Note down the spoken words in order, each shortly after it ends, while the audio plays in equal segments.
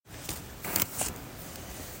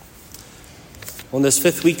On this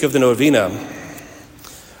fifth week of the Novena,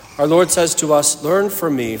 our Lord says to us, "Learn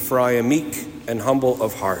from me, for I am meek and humble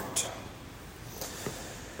of heart."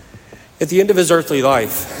 At the end of his earthly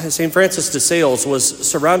life, St. Francis de Sales was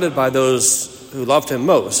surrounded by those who loved him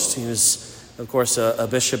most. He was, of course, a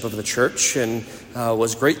bishop of the church and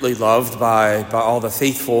was greatly loved by all the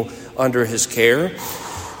faithful under his care.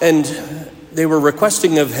 And they were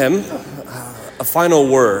requesting of him a final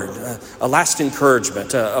word, a last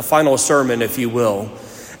encouragement, a final sermon, if you will,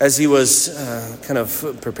 as he was kind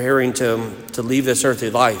of preparing to leave this earthly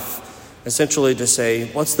life, essentially to say,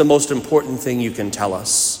 what's the most important thing you can tell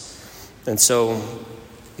us? And so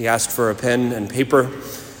he asked for a pen and paper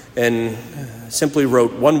and simply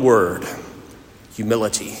wrote one word: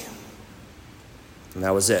 humility. And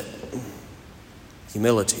that was it.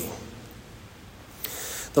 Humility.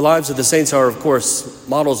 The lives of the saints are, of course,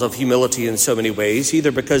 models of humility in so many ways,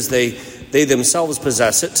 either because they themselves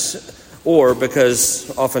possess it, or because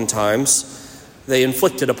oftentimes they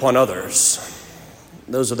inflict it upon others.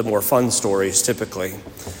 Those are the more fun stories, typically.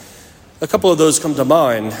 A couple of those come to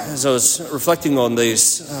mind as I was reflecting on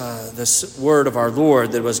this word of our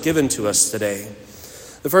Lord that was given to us today.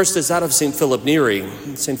 The first is that of St. Philip Neri,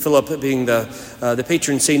 St. Philip being the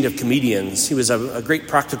patron saint of comedians. He was a great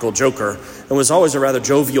practical joker and was always a rather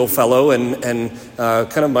jovial fellow and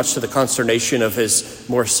kind of much to the consternation of his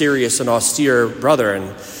more serious and austere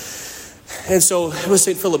brethren. And so it was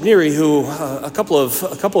St. Philip Neri who a couple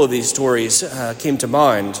of these stories came to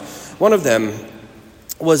mind. One of them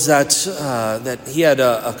was that he had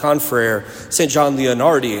a confrere, St. John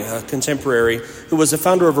Leonardi, a contemporary, who was a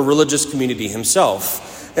founder of a religious community himself.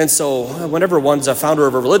 And so whenever one's a founder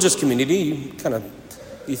of a religious community,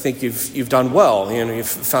 you think you've done well. You know, you've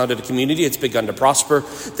founded a community, it's begun to prosper.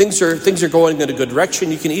 Things are going in a good direction.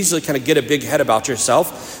 You can easily kind of get a big head about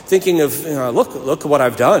yourself, thinking of, look at what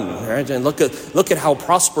I've done, right? And look at how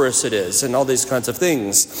prosperous it is and all these kinds of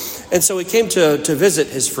things. And so he came to visit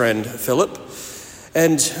his friend Philip.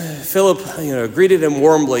 And Philip, greeted him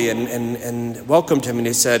warmly and welcomed him. And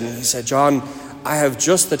he said, "John, I have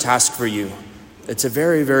just the task for you. It's a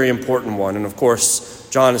very, very important one." And of course,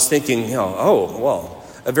 John is thinking,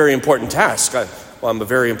 a very important task. I'm a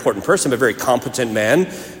very important person. I'm a very competent man.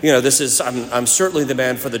 I'm certainly the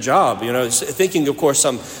man for the job. Thinking, of course,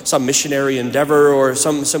 some missionary endeavor or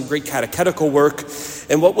some great catechetical work.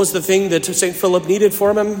 And what was the thing that St. Philip needed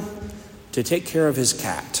for him? To take care of his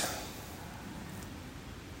cat.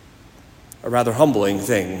 A rather humbling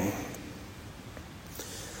thing.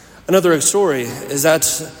 Another story is that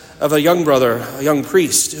of a young brother, a young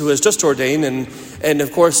priest who was just ordained, and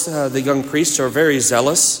of course the young priests are very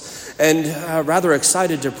zealous and rather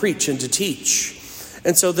excited to preach and to teach.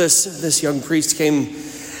 And so this young priest came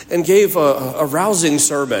and gave a rousing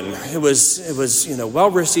sermon. It was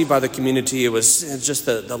well received by the community. It was just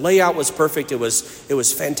the layout was perfect. It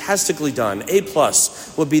was fantastically done. A+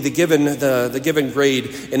 would be the given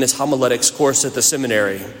grade in his homiletics course at the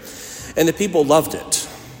seminary, and the people loved it,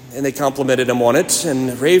 and they complimented him on it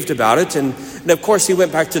and raved about it. And of course he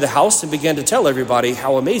went back to the house and began to tell everybody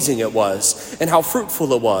how amazing it was, and how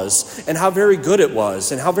fruitful it was, and how very good it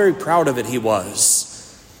was, and how very proud of it he was.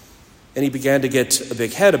 And he began to get a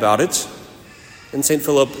big head about it. And St.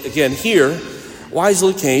 Philip, again here,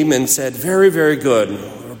 wisely came and said, "Very, very good.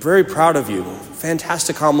 We're very proud of you.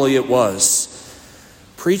 Fantastic homily it was.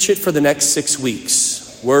 Preach it for the next 6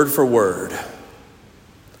 weeks, word for word."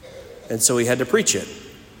 And so he had to preach it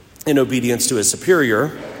in obedience to his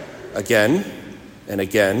superior again and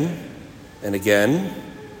again and again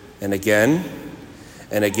and again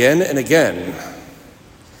and again and again.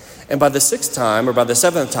 And by the 6th time, or by the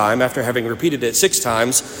 7th time, after having repeated it 6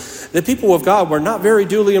 times, the people of God were not very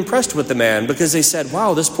duly impressed with the man, because they said,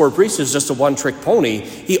 "Wow, this poor priest is just a one-trick pony.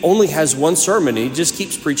 He only has one sermon, and he just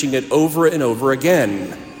keeps preaching it over and over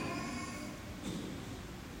again."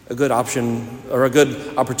 A good option, or a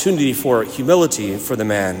good opportunity for humility for the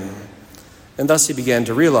man. And thus he began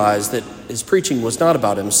to realize that his preaching was not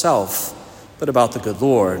about himself, but about the good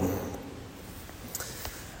Lord.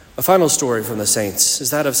 A final story from the saints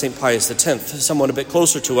is that of St. Pius X, someone a bit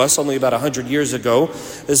closer to us, only about 100 years ago.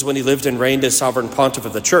 This is when he lived and reigned as sovereign pontiff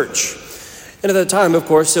of the church. And at that time, of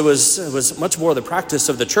course, it was much more the practice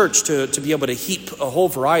of the church to be able to heap a whole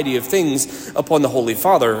variety of things upon the Holy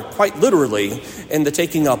Father, quite literally, in the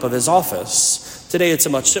taking up of his office. Today it's a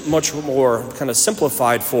much more kind of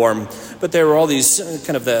simplified form, but there were all these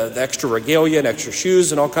kind of the extra regalia and extra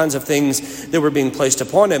shoes and all kinds of things that were being placed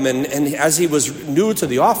upon him. And as he was new to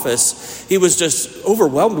the office, he was just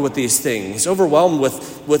overwhelmed with these things, overwhelmed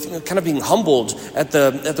with kind of being humbled at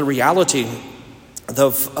the reality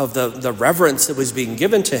the reverence that was being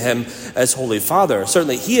given to him as Holy Father.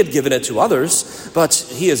 Certainly he had given it to others, but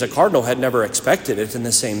he as a cardinal had never expected it in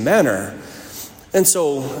the same manner. And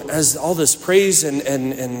so as all this praise and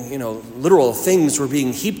literal things were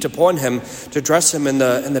being heaped upon him to dress him in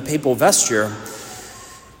the papal vesture,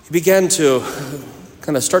 he began to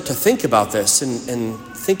kind of start to think about this and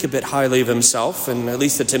think a bit highly of himself, and at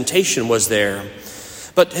least the temptation was there.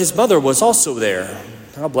 But his mother was also there.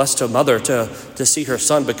 How blessed a mother to see her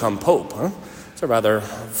son become pope, huh? It's a rather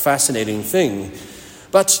fascinating thing.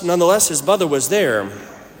 But nonetheless, his mother was there,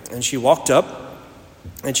 and she walked up,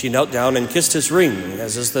 and she knelt down and kissed his ring,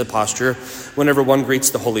 as is the posture whenever one greets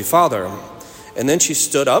the Holy Father. And then she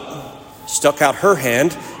stood up, stuck out her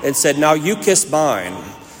hand, and said, "Now you kiss mine,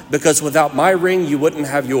 because without my ring, you wouldn't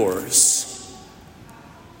have yours."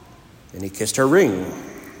 And he kissed her ring.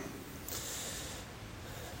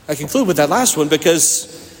 I conclude with that last one because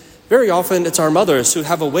very often it's our mothers who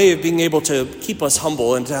have a way of being able to keep us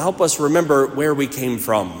humble and to help us remember where we came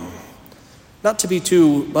from. Not to be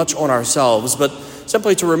too much on ourselves, but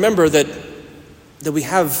simply to remember that we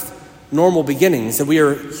have normal beginnings, that we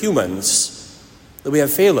are humans, that we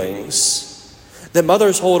have failings, that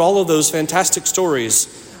mothers hold all of those fantastic stories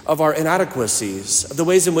of our inadequacies, of the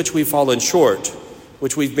ways in which we've fallen short,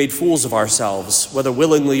 which we've made fools of ourselves, whether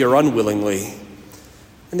willingly or unwillingly.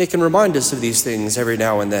 And they can remind us of these things every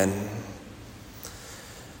now and then.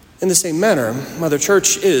 In the same manner, Mother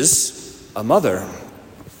Church is a mother.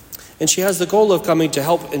 And she has the goal of coming to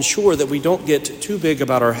help ensure that we don't get too big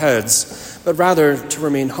about our heads, but rather to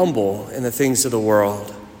remain humble in the things of the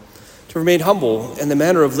world, to remain humble in the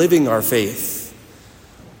manner of living our faith.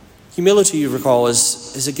 Humility, you recall,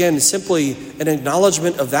 is again simply an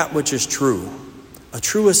acknowledgement of that which is true, a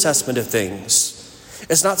true assessment of things.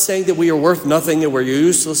 It's not saying that we are worth nothing and we're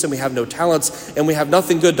useless and we have no talents and we have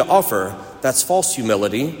nothing good to offer. That's false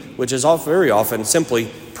humility, which is very often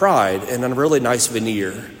simply pride and a really nice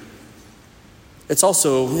veneer. It's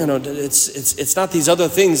also, it's not these other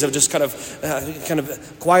things of just kind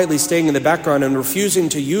of quietly staying in the background and refusing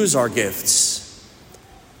to use our gifts.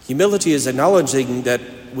 Humility is acknowledging that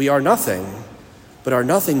we are nothing, but our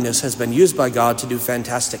nothingness has been used by God to do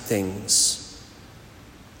fantastic things.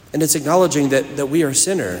 And it's acknowledging that we are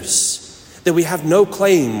sinners, that we have no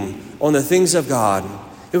claim on the things of God.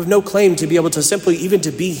 We have no claim to be able to simply even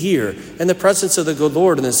to be here in the presence of the good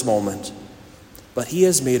Lord in this moment. But he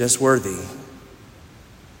has made us worthy.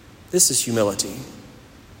 This is humility,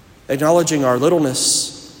 acknowledging our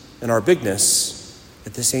littleness and our bigness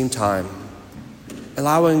at the same time,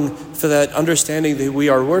 allowing for that understanding that we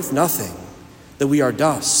are worth nothing, that we are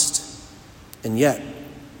dust, and yet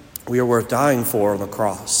we are worth dying for on the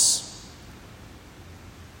cross.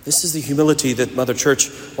 This is the humility that Mother Church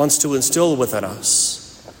wants to instill within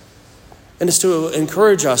us. And is to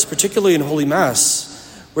encourage us, particularly in Holy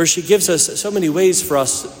Mass, where she gives us so many ways for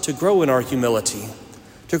us to grow in our humility,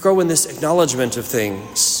 to grow in this acknowledgement of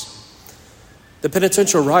things. The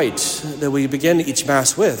penitential rite that we begin each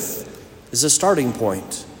Mass with is a starting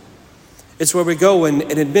point. It's where we go and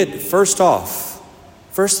admit first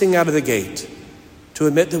thing out of the gate, to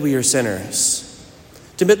admit that we are sinners,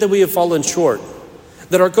 to admit that we have fallen short,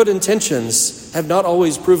 that our good intentions have not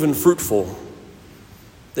always proven fruitful,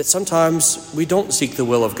 that sometimes we don't seek the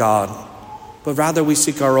will of God, but rather we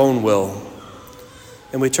seek our own will.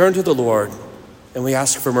 And we turn to the Lord and we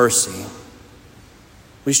ask for mercy.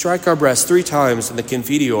 We strike our breasts 3 times in the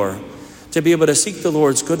Confiteor to be able to seek the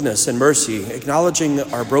Lord's goodness and mercy, acknowledging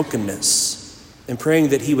our brokenness and praying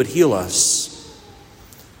that he would heal us.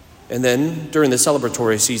 And then, during the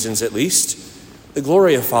celebratory seasons at least, the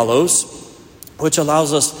Gloria follows, which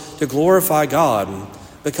allows us to glorify God,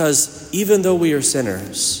 because even though we are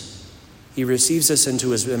sinners, he receives us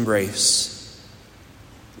into his embrace.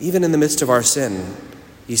 Even in the midst of our sin,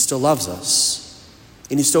 he still loves us,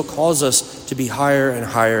 and he still calls us to be higher and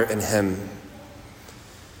higher in him.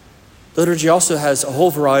 Liturgy also has a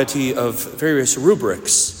whole variety of various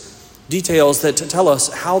rubrics, details that tell us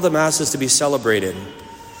how the Mass is to be celebrated.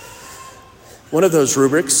 One of those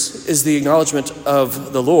rubrics is the acknowledgement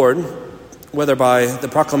of the Lord, whether by the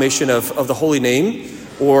proclamation of the Holy Name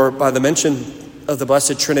or by the mention of the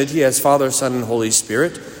Blessed Trinity as Father, Son, and Holy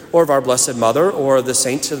Spirit, or of our Blessed Mother, or the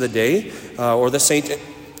saint of the day, or the saint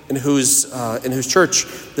in whose church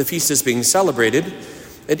the feast is being celebrated.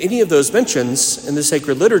 At any of those mentions in the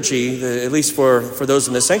sacred liturgy, at least for those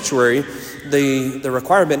in the sanctuary, the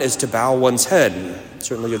requirement is to bow one's head.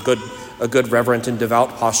 Certainly a good reverent and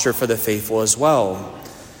devout posture for the faithful as well.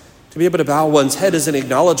 To be able to bow one's head is an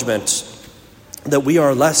acknowledgement that we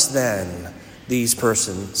are less than these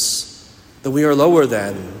persons, that we are lower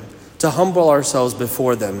than, to humble ourselves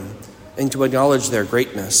before them and to acknowledge their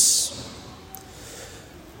greatness.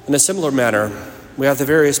 In a similar manner, we have the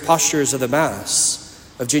various postures of the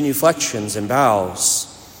Mass, of genuflections and bows,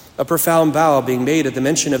 a profound bow being made at the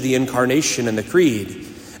mention of the Incarnation and the Creed,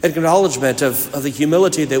 an acknowledgement of the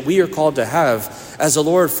humility that we are called to have as the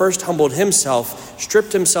Lord first humbled himself,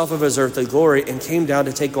 stripped himself of his earthly glory, and came down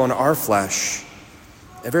to take on our flesh.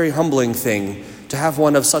 A very humbling thing to have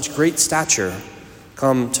one of such great stature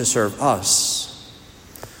come to serve us.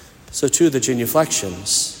 So too the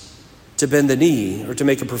genuflections, to bend the knee or to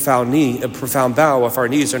make a profound bow if our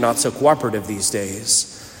knees are not so cooperative these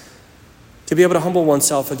days. To be able to humble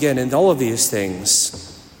oneself again in all of these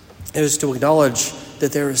things is to acknowledge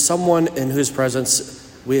that there is someone in whose presence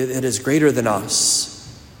it is greater than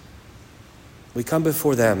us. We come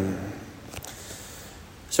before them.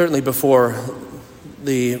 Certainly before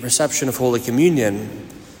the reception of Holy Communion,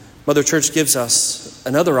 Mother Church gives us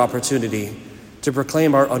another opportunity to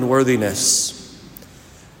proclaim our unworthiness.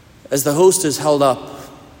 As the host is held up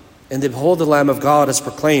and behold the Lamb of God is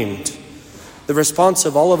proclaimed, the response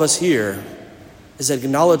of all of us here is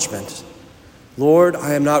acknowledgement. Lord,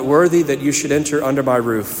 I am not worthy that you should enter under my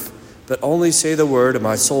roof, but only say the word and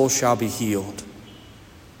my soul shall be healed.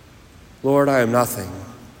 Lord, I am nothing,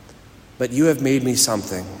 but you have made me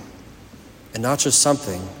something, and not just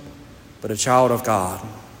something, but a child of God.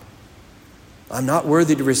 I'm not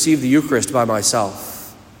worthy to receive the Eucharist by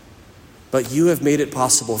myself, but you have made it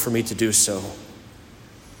possible for me to do so.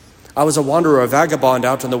 I was a wanderer, a vagabond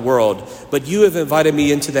out in the world, but you have invited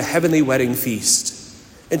me into the heavenly wedding feast,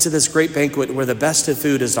 into this great banquet where the best of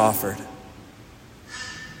food is offered.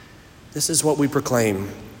 This is what we proclaim,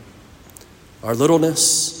 our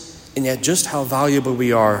littleness, and yet just how valuable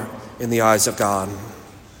we are in the eyes of God.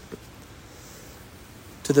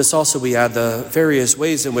 To this also we add the various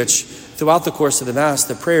ways in which throughout the course of the Mass,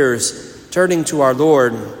 the prayers, turning to our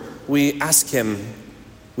Lord, we ask him,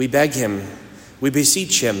 we beg him, we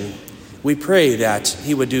beseech him, we pray that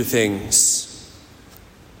he would do things.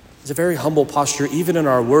 It's a very humble posture, even in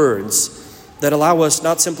our words, that allow us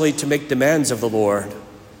not simply to make demands of the Lord,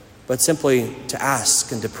 but simply to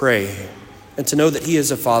ask and to pray, and to know that he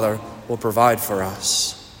as a Father will provide for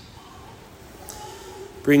us.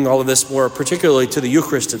 Bringing all of this more particularly to the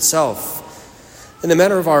Eucharist itself, in the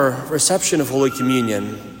manner of our reception of Holy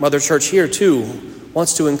Communion, Mother Church here too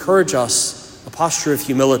wants to encourage us a posture of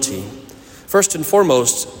humility. First and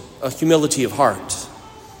foremost, a humility of heart,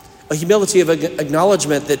 a humility of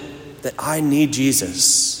acknowledgement that I need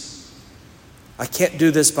Jesus. I can't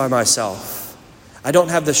do this by myself. I don't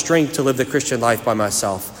have the strength to live the Christian life by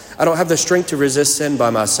myself. I don't have the strength to resist sin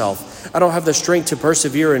by myself. I don't have the strength to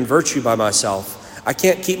persevere in virtue by myself. I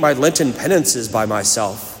can't keep my Lenten penances by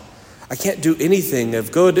myself. I can't do anything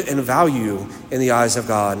of good and value in the eyes of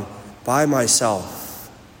God by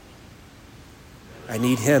myself. I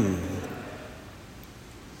need him.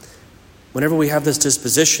 Whenever we have this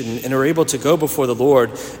disposition and are able to go before the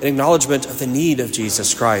Lord in acknowledgement of the need of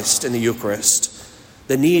Jesus Christ in the Eucharist,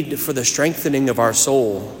 the need for the strengthening of our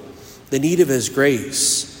soul, the need of his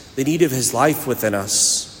grace, the need of his life within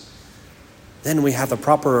us, then we have a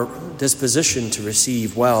proper disposition to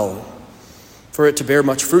receive well, for it to bear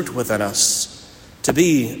much fruit within us, to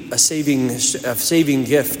be a saving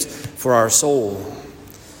gift for our soul.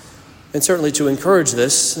 And certainly to encourage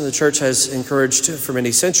this, the Church has encouraged for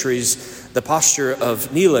many centuries the posture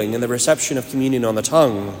of kneeling and the reception of communion on the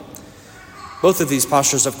tongue. Both of these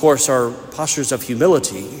postures, of course, are postures of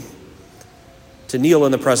humility. To kneel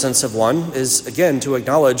in the presence of one is, again, to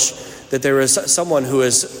acknowledge that there is someone who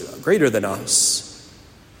is greater than us.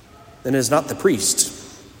 And it is not the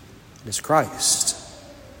priest, it is Christ.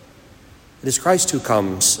 It is Christ who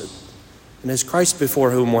comes, and it is Christ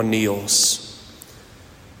before whom one kneels.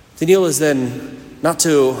 To kneel is then not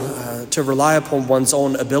to rely upon one's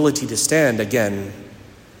own ability to stand again,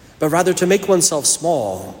 but rather to make oneself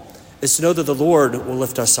small, is to know that the Lord will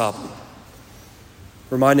lift us up.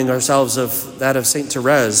 Reminding ourselves of that of Saint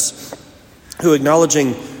Therese, who,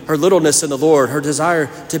 acknowledging her littleness in the Lord, her desire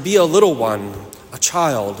to be a little one, a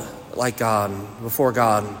child like God, before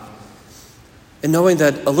God, and knowing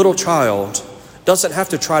that a little child doesn't have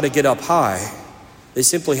to try to get up high. They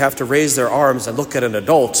simply have to raise their arms and look at an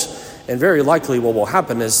adult, and very likely what will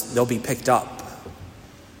happen is they'll be picked up.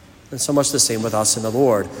 And so much the same with us in the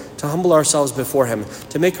Lord. To humble ourselves before him,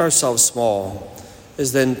 to make ourselves small,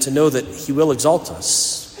 is then to know that he will exalt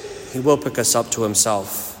us. He will pick us up to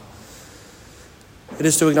himself. It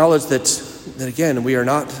is to acknowledge that again, we are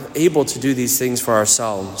not able to do these things for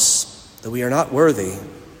ourselves, that we are not worthy,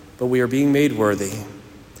 but we are being made worthy.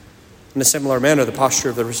 In a similar manner, the posture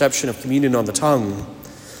of the reception of communion on the tongue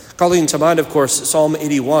Calling to mind, of course, Psalm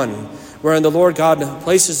 81, wherein the Lord God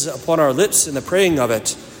places upon our lips in the praying of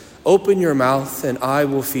it, "Open your mouth and I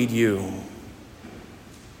will feed you."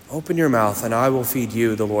 Open your mouth and I will feed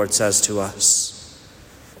you, the Lord says to us.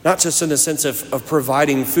 Not just in the sense of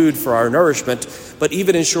providing food for our nourishment, but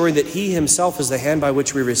even ensuring that he himself is the hand by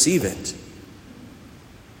which we receive it.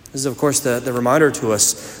 This is, of course, the reminder to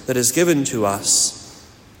us that is given to us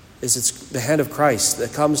is it's the hand of Christ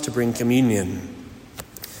that comes to bring communion.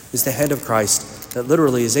 It's the hand of Christ that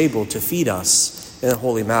literally is able to feed us in a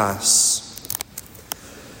Holy Mass.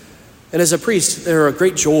 And as a priest, there are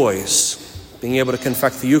great joys, being able to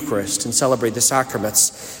confect the Eucharist and celebrate the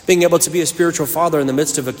sacraments, being able to be a spiritual father in the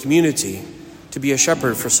midst of a community, to be a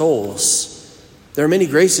shepherd for souls. There are many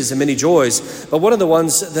graces and many joys, but one of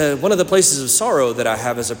the places of sorrow that I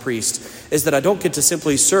have as a priest is that I don't get to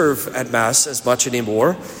simply serve at Mass as much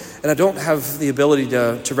anymore, and I don't have the ability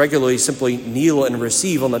to regularly simply kneel and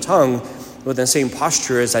receive on the tongue with the same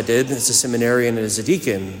posture as I did as a seminarian and as a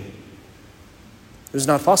deacon. It was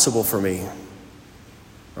not possible for me.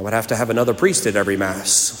 I would have to have another priest at every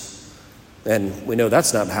Mass, and we know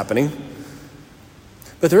that's not happening.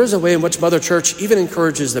 But there is a way in which Mother Church even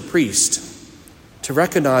encourages the priest to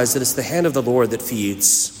recognize that it's the hand of the Lord that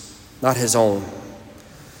feeds, not his own.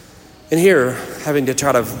 And here, having to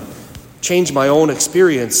try to change my own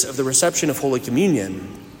experience of the reception of Holy Communion.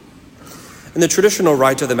 In the traditional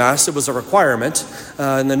rite of the Mass, it was a requirement.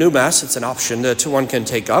 In the new Mass, it's an option that one can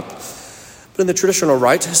take up. But in the traditional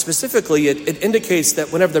rite, specifically, it indicates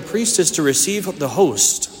that whenever the priest is to receive the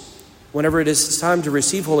host, whenever it is time to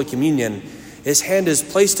receive Holy Communion, his hand is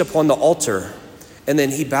placed upon the altar, and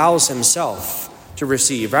then he bows himself to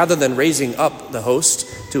receive. Rather than raising up the host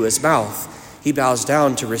to his mouth, he bows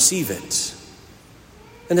down to receive it.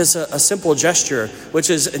 And it's a simple gesture which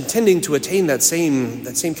is intending to attain that same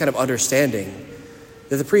kind of understanding,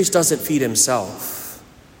 that the priest doesn't feed himself,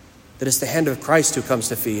 that it's the hand of Christ who comes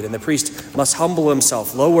to feed, and the priest must humble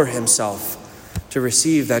himself, lower himself to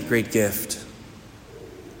receive that great gift.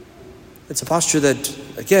 It's a posture that,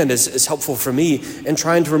 again, is helpful for me in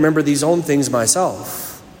trying to remember these own things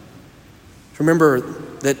myself. Remember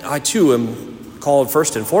that I too am called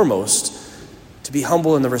first and foremost to be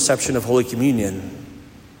humble in the reception of Holy Communion.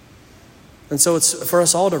 And so it's for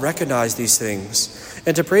us all to recognize these things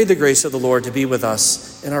and to pray the grace of the Lord to be with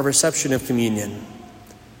us in our reception of communion.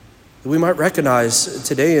 That we might recognize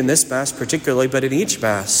today in this Mass particularly, but in each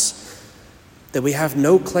Mass, that we have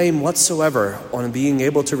no claim whatsoever on being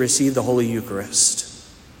able to receive the Holy Eucharist.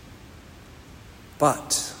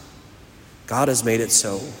 But God has made it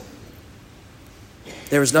so.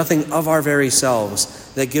 There is nothing of our very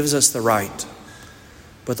selves that gives us the right,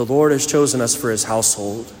 but the Lord has chosen us for his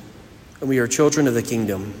household, and we are children of the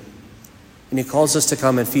kingdom. And he calls us to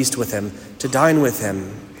come and feast with him, to dine with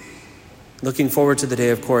him. Looking forward to the day,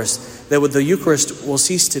 of course, that the Eucharist will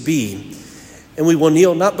cease to be, and we will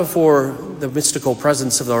kneel not before the mystical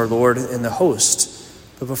presence of our Lord in the host,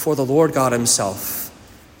 but before the Lord God himself,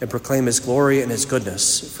 and proclaim his glory and his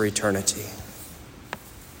goodness for eternity.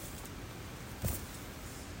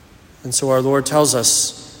 And so our Lord tells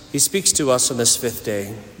us, he speaks to us on this fifth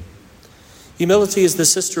day. Humility is the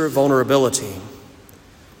sister of vulnerability.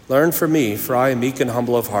 Learn from me, for I am meek and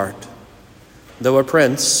humble of heart. Though a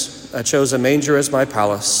prince, I chose a manger as my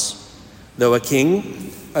palace. Though a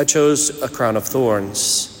king, I chose a crown of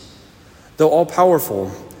thorns. Though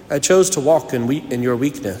all-powerful, I chose to walk in your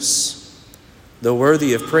weakness. Though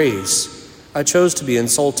worthy of praise, I chose to be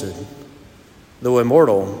insulted. Though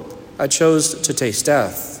immortal, I chose to taste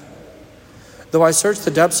death. Though I search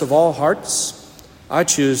the depths of all hearts, I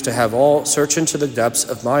choose to have all search into the depths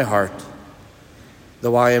of my heart.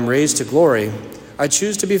 Though I am raised to glory, I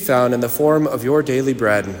choose to be found in the form of your daily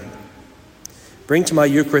bread. Bring to my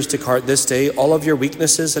Eucharistic heart this day all of your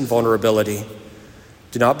weaknesses and vulnerability.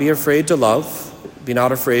 Do not be afraid to love. Be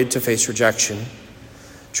not afraid to face rejection.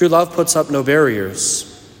 True love puts up no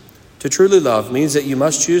barriers. To truly love means that you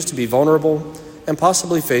must choose to be vulnerable and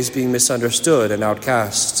possibly face being misunderstood and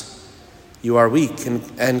outcast. You are weak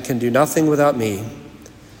and can do nothing without me.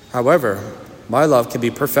 However, my love can be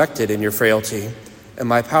perfected in your frailty, and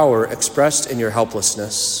my power expressed in your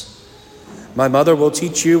helplessness. My mother will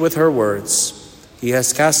teach you with her words. He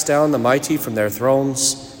has cast down the mighty from their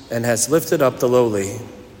thrones and has lifted up the lowly.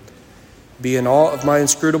 Be in awe of my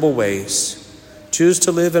inscrutable ways. Choose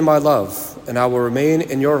to live in my love, and I will remain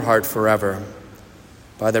in your heart forever.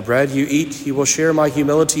 By the bread you eat, you will share my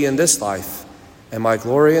humility in this life, and my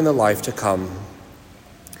glory in the life to come.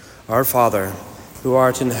 Our Father, who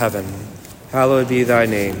art in heaven, hallowed be thy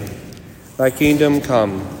name. Thy kingdom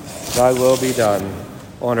come, thy will be done,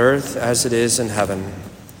 on earth as it is in heaven.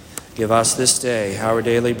 Give us this day our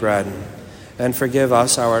daily bread, and forgive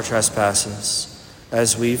us our trespasses,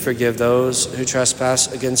 as we forgive those who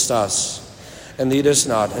trespass against us. And lead us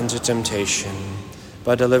not into temptation,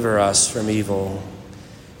 but deliver us from evil.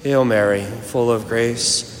 Hail Mary, full of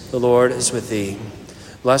grace, the Lord is with thee.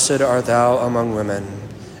 Blessed art thou among women,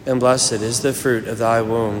 and blessed is the fruit of thy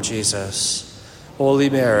womb, Jesus. Holy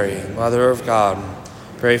Mary, Mother of God,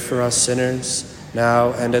 pray for us sinners,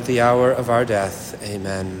 now and at the hour of our death.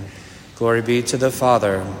 Amen. Glory be to the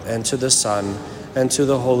Father, and to the Son, and to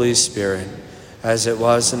the Holy Spirit, as it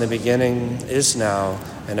was in the beginning, is now,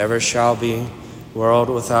 and ever shall be, world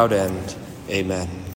without end. Amen.